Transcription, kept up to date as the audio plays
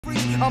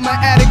I'm an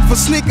addict for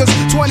sneakers,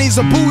 20s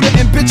a Buddha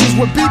and bitches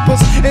with beepers.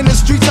 In the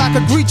streets I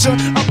could greet you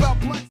about.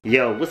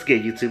 Yo, what's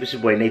good YouTube? It's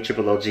your boy Nate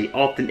Triple OG,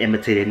 often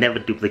imitated, never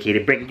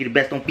duplicated, bringing you the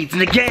best on beats in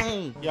the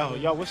game.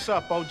 Yo, what's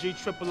up, OG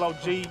Triple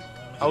OG,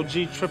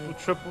 OG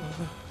Triple.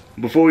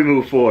 Before we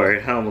move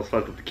forward, I almost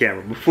fucked up the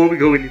camera. Before we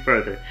go any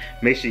further,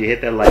 make sure you hit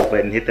that like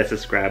button, hit that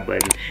subscribe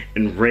button,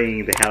 and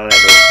ring the hell out of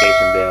that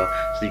notification bell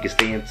so you can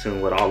stay in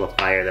tune with all the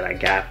fire that I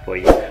got for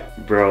you.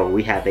 Bro,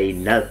 we have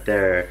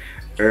another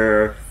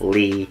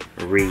early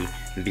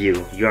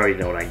review. You already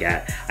know what I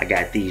got. I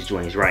got these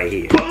joints right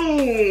here.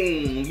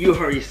 Boom! You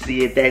already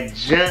see it. That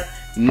jump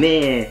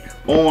man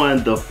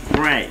on the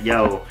front.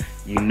 Yo,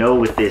 you know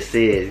what this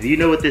is. You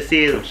know what this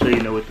is? I'm sure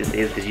you know what this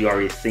is because you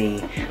already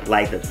seen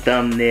like the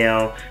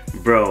thumbnail.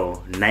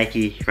 Bro,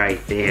 Nike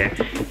right there.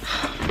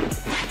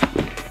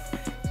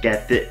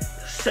 Got the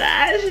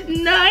size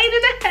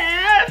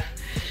 9.5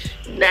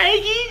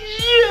 Nike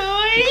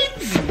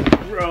joints.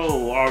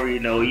 Bro,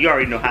 you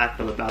already know how I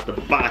feel about the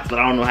box, but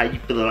I don't know how you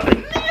feel about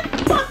it. Man,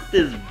 fuck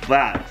this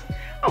box.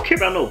 I don't care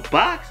about no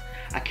box.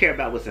 I care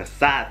about what's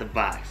inside the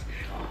box.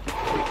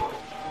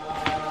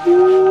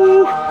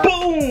 Ooh,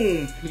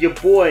 boom! Your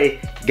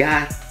boy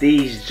got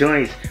these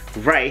joints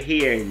right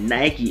here.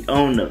 Nike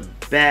on the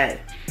back.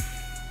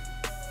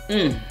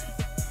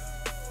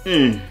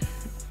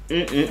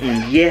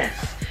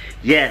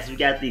 Yes, we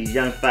got these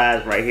young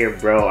fives right here,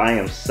 bro. I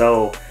am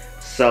so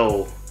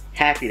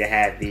happy to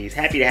have these.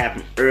 Happy to have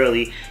them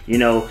early. You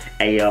know,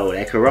 hey yo,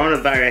 that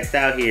coronavirus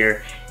out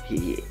here,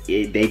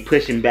 they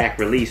pushing back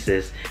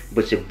releases,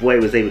 but your boy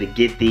was able to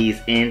get these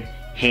in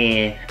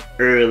hand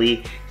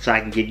early so I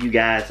can give you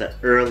guys an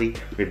early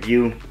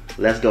review.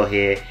 Let's go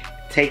ahead,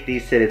 take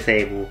these to the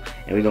table,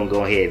 and we're gonna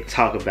go ahead and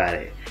talk about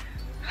it.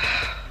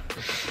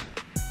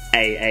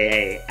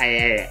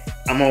 Hey,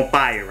 I'm on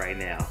fire right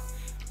now.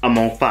 I'm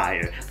on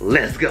fire.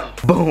 Let's go.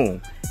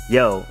 Boom.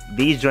 Yo,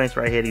 these joints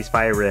right here, these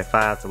fire red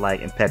fives are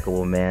like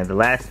impeccable, man. The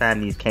last time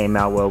these came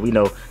out, well, we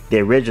know the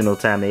original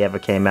time they ever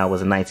came out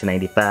was in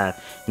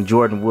 1995. And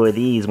Jordan wore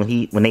these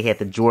when they had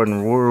the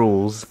Jordan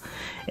rules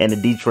and the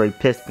Detroit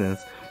Pistons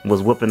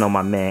was whooping on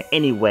my man.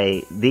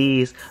 Anyway,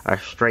 these are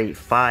straight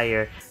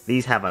fire.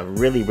 These have a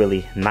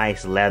really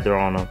nice leather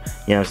on them.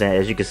 You know what I'm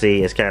saying? As you can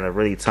see, it's kind of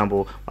really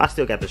tumble. I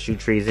still got the shoe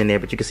trees in there,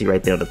 but you can see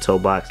right there on the toe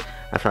box.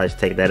 I probably should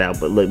take that out,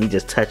 but look, me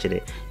just touching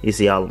it. You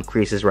see all them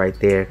creases right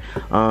there.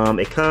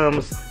 It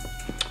comes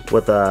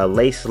with a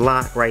lace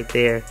lock right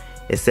there.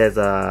 It says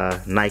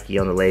Nike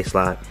on the lace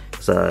lock.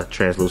 It's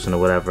translucent or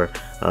whatever.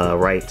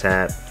 Right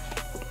tab,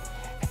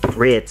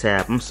 red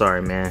tab. I'm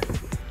sorry, man.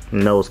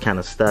 Nose kind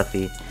of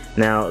stuffy.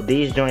 Now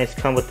these joints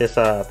come with this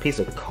piece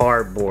of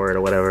cardboard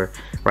or whatever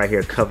right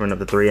here covering up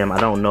the 3M. I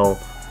don't know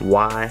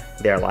why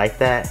they're like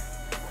that.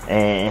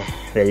 And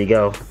there you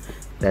go,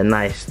 that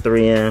nice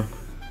 3M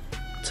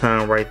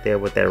tongue right there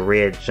with that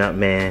red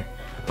Jumpman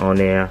on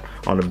there.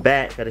 On the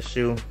back of the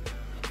shoe,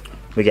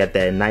 we got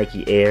that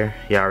Nike Air.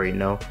 You already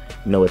know.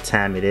 You know what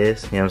time it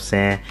is. You know what I'm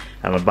saying?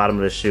 On the bottom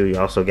of the shoe, you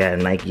also got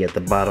Nike at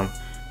the bottom,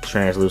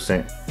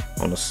 translucent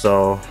on the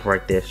sole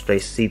right there,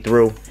 straight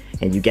see-through.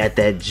 And you got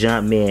that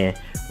Jumpman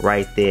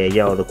right there.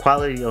 Yo, the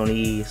quality on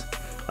these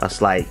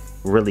is like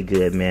really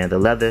good, man. The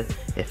leather,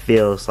 it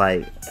feels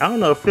like, I don't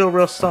know, it feels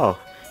real soft.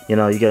 You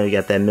know, you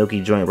got that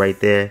milky joint right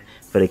there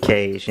for the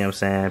cage, you know what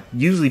I'm saying?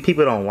 Usually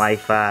people don't like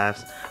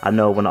fives. I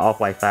know when the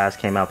off-white fives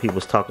came out, people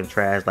was talking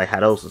trash, like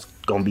how those was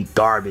gonna be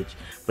garbage,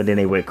 but then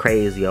they went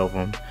crazy over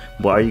them.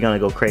 But are you gonna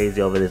go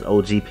crazy over this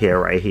OG pair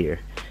right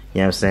here?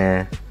 You know what I'm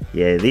saying?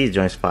 Yeah, these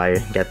joints fire.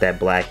 Got that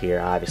black here,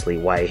 obviously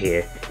white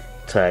here,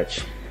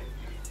 touch.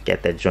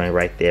 Got that joint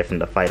right there from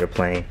the fighter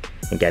plane,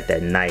 and got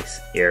that nice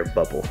air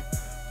bubble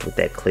with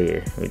that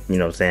clear, you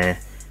know what I'm saying,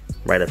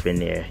 right up in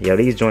there. Yo,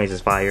 these joints is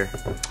fire.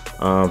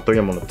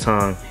 3M on the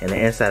tongue, and the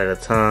inside of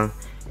the tongue,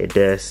 it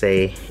does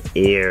say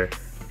Air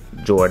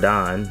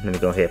Jordan. Let me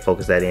go ahead and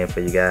focus that in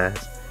for you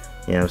guys.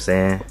 You know what I'm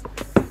saying?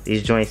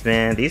 These joints,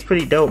 man, these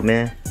pretty dope,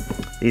 man.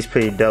 These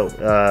pretty dope.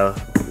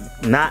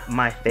 Not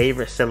my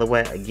favorite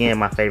silhouette. Again,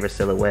 my favorite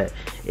silhouette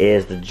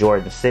is the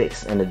Jordan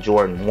 6 and the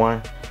Jordan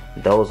 1.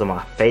 Those are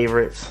my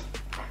favorites.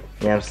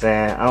 You know what I'm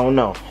saying? I don't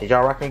know. Is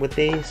y'all rocking with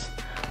these?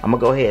 I'm gonna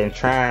go ahead and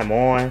try them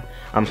on.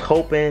 I'm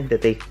hoping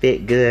that they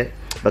fit good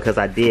because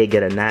I did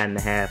get a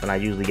 9.5 and I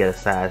usually get a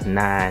size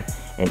 9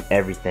 and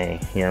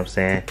everything. You know what I'm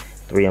saying?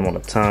 3M on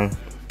the tongue.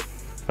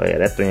 Oh yeah,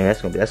 that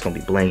 3M, that's gonna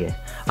be blinging.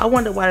 I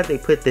wonder why did they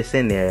put this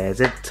in there?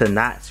 Is it to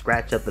not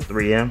scratch up the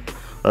 3M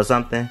or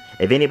something?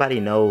 If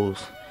anybody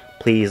knows,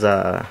 please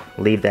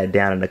leave that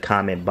down in the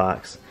comment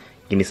box.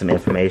 Give me some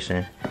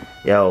information.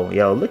 Yo,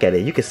 look at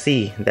it. You can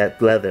see that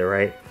leather,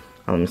 right?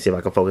 Let me see if I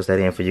can focus that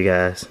in for you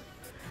guys.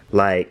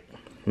 Like,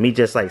 me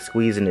just like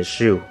squeezing the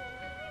shoe.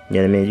 You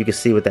know what I mean? You can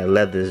see what that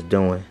leather is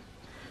doing.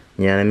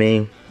 You know what I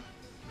mean?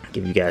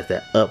 Give you guys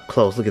that up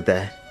close. Look at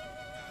that.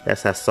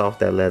 That's how soft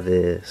that leather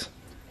is.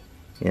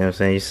 You know what I'm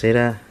saying? You see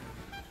that?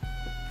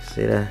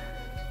 See that?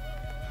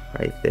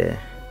 Right there.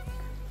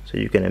 So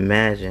you can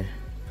imagine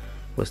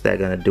what's that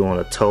gonna do on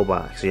a toe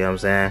box. You know what I'm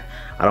saying?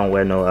 I don't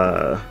wear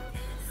no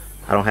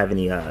I don't have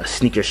any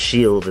sneaker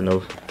shields and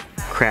no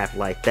crap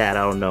like that.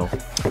 I don't know.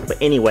 But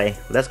anyway,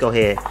 let's go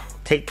ahead,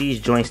 take these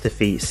joints to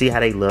feet, see how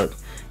they look.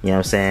 You know what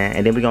I'm saying?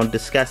 And then we're gonna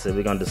discuss it.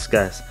 We're gonna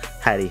discuss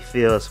how they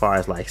feel as far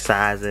as like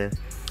sizing.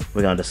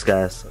 We're gonna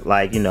discuss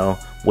like, you know,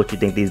 what you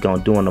think these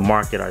gonna do in the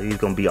market. Are these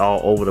gonna be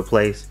all over the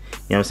place? You know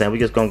what I'm saying? We're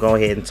just gonna go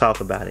ahead and talk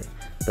about it.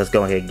 Let's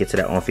go ahead and get to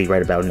that on feet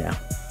right about now.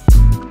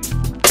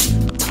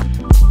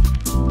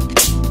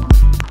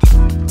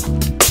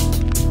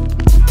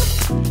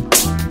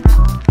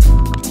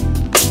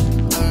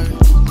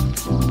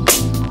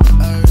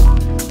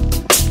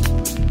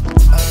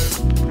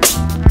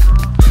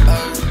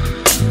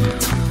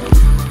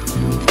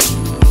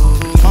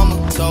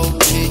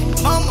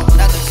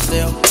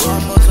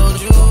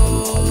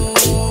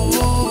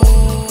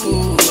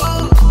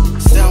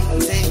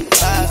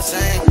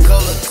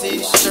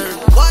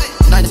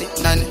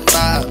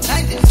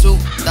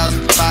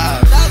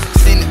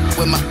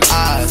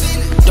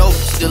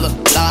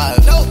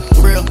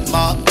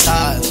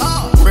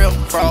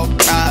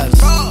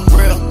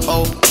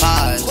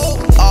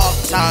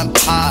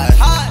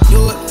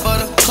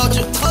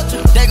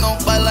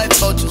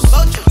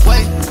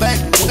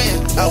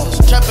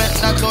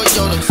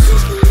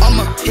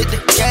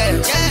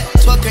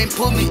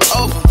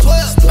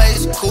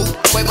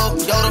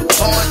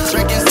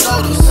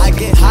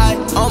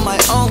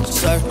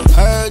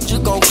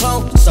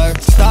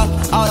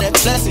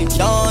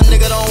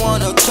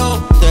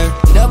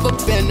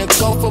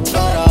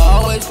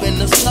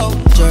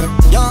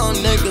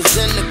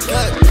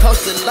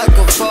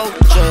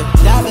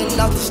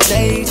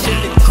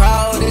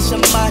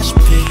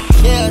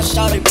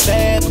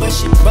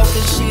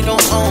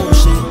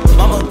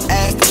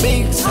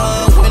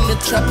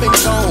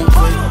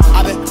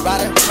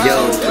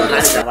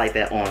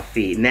 That on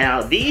feet.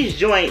 Now these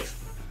joints,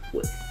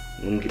 let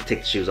me take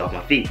the shoes off my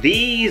feet.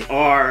 These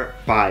are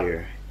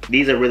fire.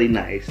 These are really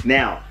nice.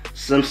 Now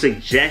some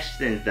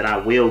suggestions that I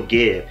will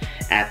give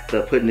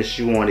after putting the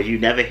shoe on. If you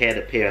never had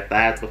a pair of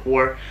thighs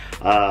before,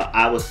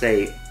 I would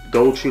say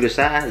go true to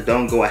size.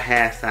 Don't go a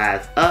half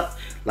size up.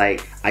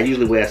 Like I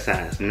usually wear a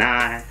size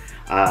 9.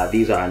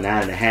 These are a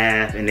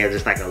 9.5, and they're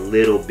just like a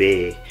little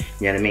big.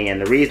 You know what I mean?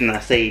 And the reason I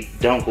say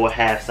don't go a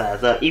half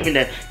size up, even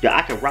though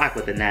I can rock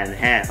with the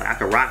 9.5, like I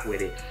can rock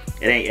with it.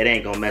 It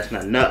ain't gonna mess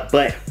nothing up.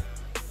 But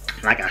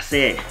like I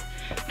said,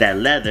 that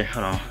leather,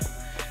 hold on,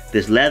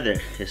 this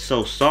leather is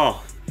so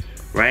soft,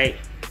 right?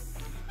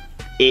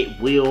 It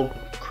will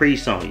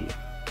crease on you.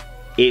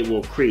 It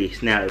will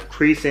crease. Now, if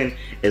creasing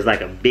is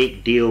like a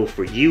big deal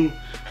for you,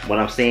 what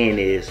I'm saying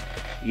is,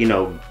 you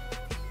know,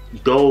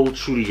 go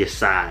true to your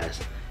size.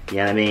 You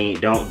know what I mean?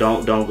 Don't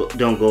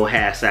go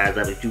half size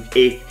up if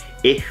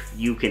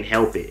you can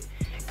help it.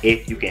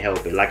 If you can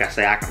help it. Like I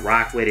say, I can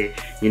rock with it.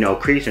 You know,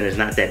 creasing is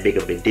not that big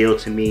of a deal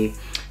to me.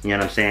 You know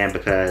what I'm saying?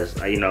 Because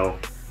you know,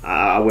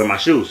 I wear my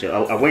shoes.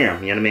 I wear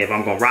them. You know what I mean? If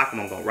I'm gonna rock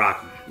them, I'm gonna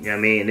rock them. You know what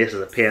I mean? And this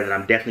is a pair that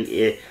I'm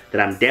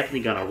definitely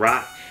gonna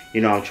rock.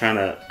 You know, I'm trying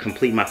to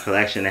complete my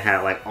collection and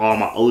have like all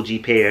my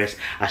OG pairs.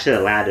 I should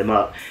have lined them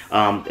up.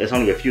 There's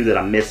only a few that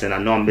I'm missing. I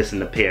know I'm missing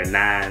the pair of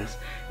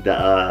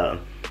 9s.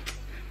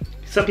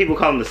 Some people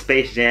call them the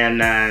Space Jam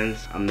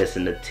 9s. I'm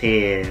missing the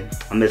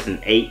 10s. I'm missing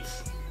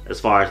 8s as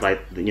far as like,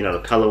 you know,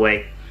 the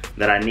colorway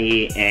that I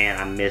need. And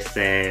I'm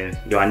missing,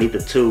 I need the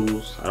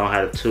 2s. I don't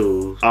have the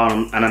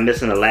 2s. And I'm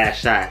missing the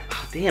last shot.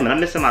 Oh, damn, and I'm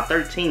missing my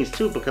 13s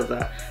too because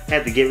I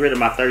had to get rid of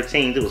my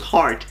 13s. It was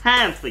hard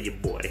times for your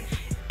boy.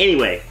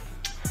 Anyway,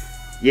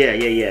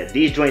 yeah.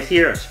 These joints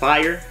here are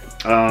fire.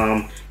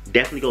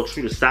 Definitely go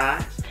true to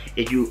size.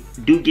 If you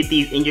do get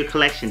these in your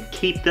collection,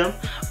 keep them.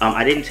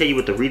 I didn't tell you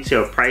what the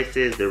retail price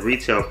is. The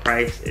retail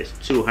price is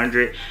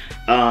 $200.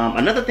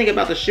 Another thing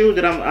about the shoe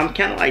that I'm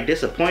kind of like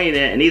disappointed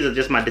in, and these are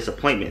just my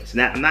disappointments.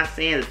 Now, I'm not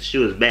saying that the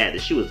shoe is bad. The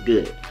shoe is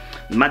good.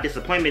 My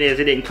disappointment is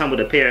it didn't come with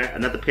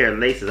another pair of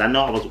laces. I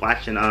know I was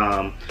watching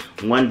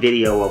one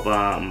video of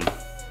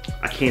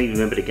I can't even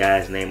remember the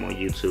guy's name on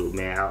YouTube,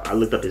 man. I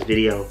looked up his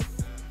video.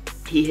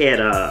 He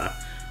had a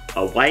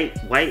white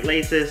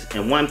laces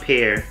in one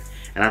pair,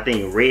 and I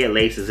think red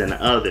laces in the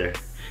other.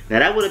 Now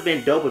that would have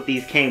been dope if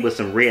these came with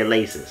some red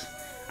laces.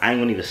 I ain't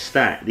gonna even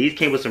stunt. These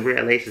came with some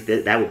red laces.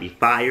 That would be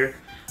fire.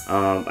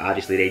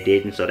 Obviously they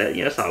didn't, so that,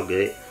 you know, that's all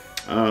good.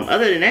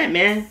 Other than that,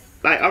 man,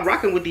 like I'm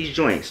rocking with these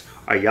joints.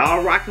 Are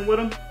y'all rocking with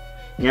them?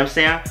 You know what I'm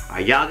saying? Are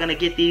y'all gonna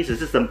get these?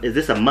 Is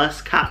this a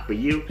must cop for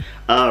you?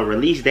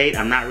 Release date,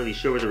 I'm not really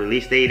sure what the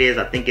release date is.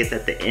 I think it's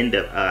at the end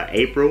of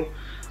April.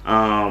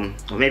 Or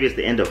maybe it's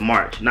the end of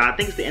March. No, I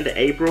think it's the end of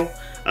April.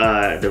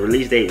 The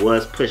release date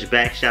was pushed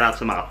back. Shout out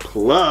to my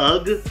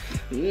plug.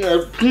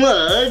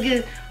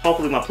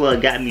 Hopefully my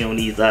plug got me on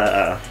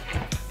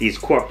these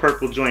core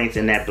purple joints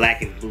and that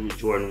black and blue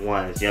Jordan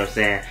 1s. You know what I'm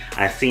saying?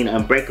 I seen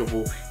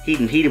Unbreakable. He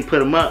didn't put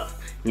them up.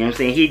 You know what I'm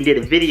saying? He did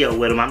a video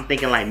with them. I'm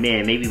thinking like,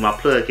 man, maybe my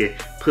plug could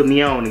put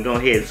me on and go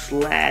ahead and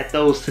slide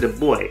those to the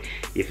boy.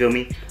 You feel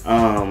me?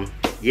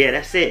 Yeah,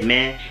 that's it,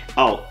 man.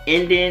 Oh,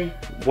 ending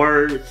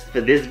words for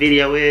this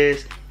video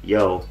is,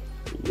 yo,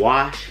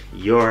 wash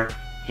your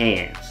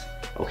hands,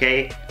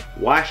 okay?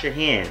 Wash your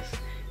hands.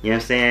 You know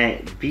what I'm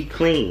saying? Be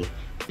clean.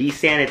 Be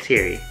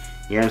sanitary.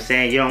 You know what I'm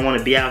saying? You don't want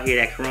to be out here.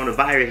 That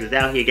coronavirus is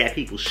out here, got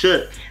people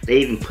shook. They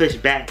even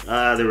pushed back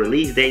the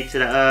release date to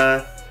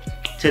the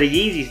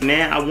Yeezys,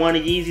 man. I won the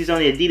Yeezys on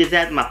the Adidas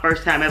app. My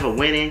first time ever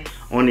winning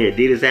on the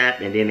Adidas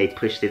app, and then they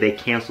pushed it. They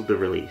canceled the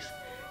release.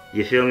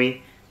 You feel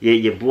me? Yeah,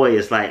 your boy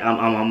is like,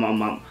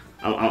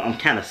 I'm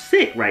kind of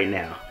sick right now.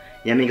 You know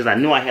what I mean? Because I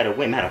knew I had to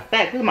win. Matter of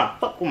fact, where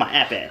my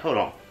app at? Hold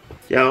on.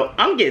 Yo,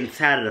 I'm getting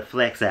tired of the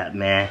Flex app,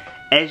 man.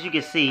 As you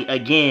can see,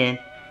 again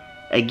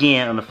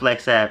on the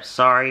Flex app,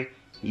 sorry,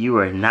 you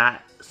are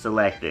not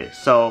selected.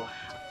 So,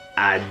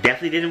 I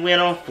definitely didn't win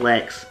on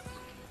Flex.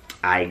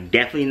 I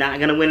definitely not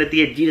gonna win at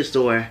the Adidas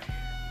store.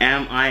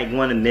 Am I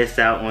going to miss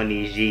out on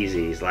these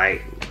Yeezys?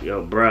 Like,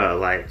 yo, bruh,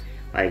 like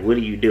what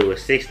do you do?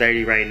 It's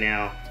 6:30 right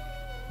now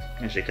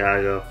in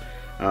Chicago.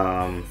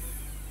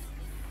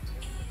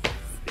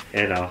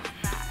 You know,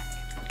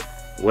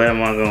 what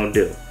am I gonna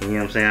do? You know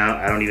what I'm saying?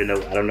 I don't even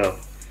know. I don't know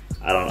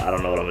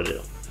what I'm gonna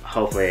do.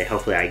 Hopefully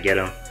I get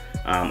them.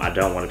 I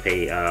don't want to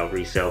pay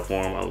resale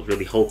for them. I was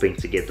really hoping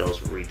to get those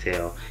for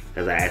retail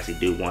because I actually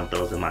do want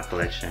those in my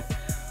collection.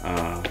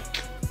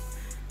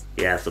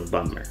 Yeah, it's a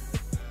bummer.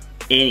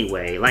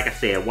 Anyway, like I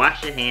said,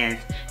 wash your hands.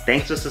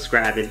 Thanks for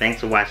subscribing.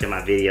 Thanks for watching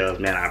my videos,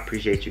 man. I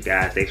appreciate you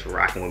guys. Thanks for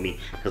rocking with me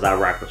because I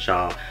rock with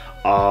y'all.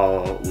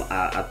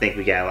 I think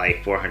we got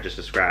like 400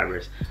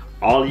 subscribers.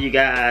 All of you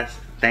guys,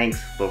 thanks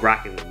for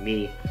rocking with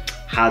me.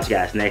 Holla at you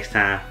guys next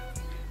time.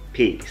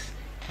 Peace.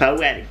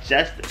 Poetic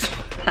justice.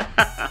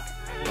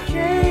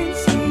 Can't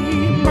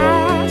see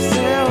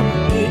myself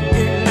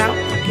getting out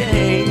the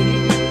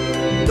game.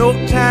 No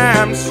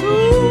time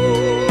soon.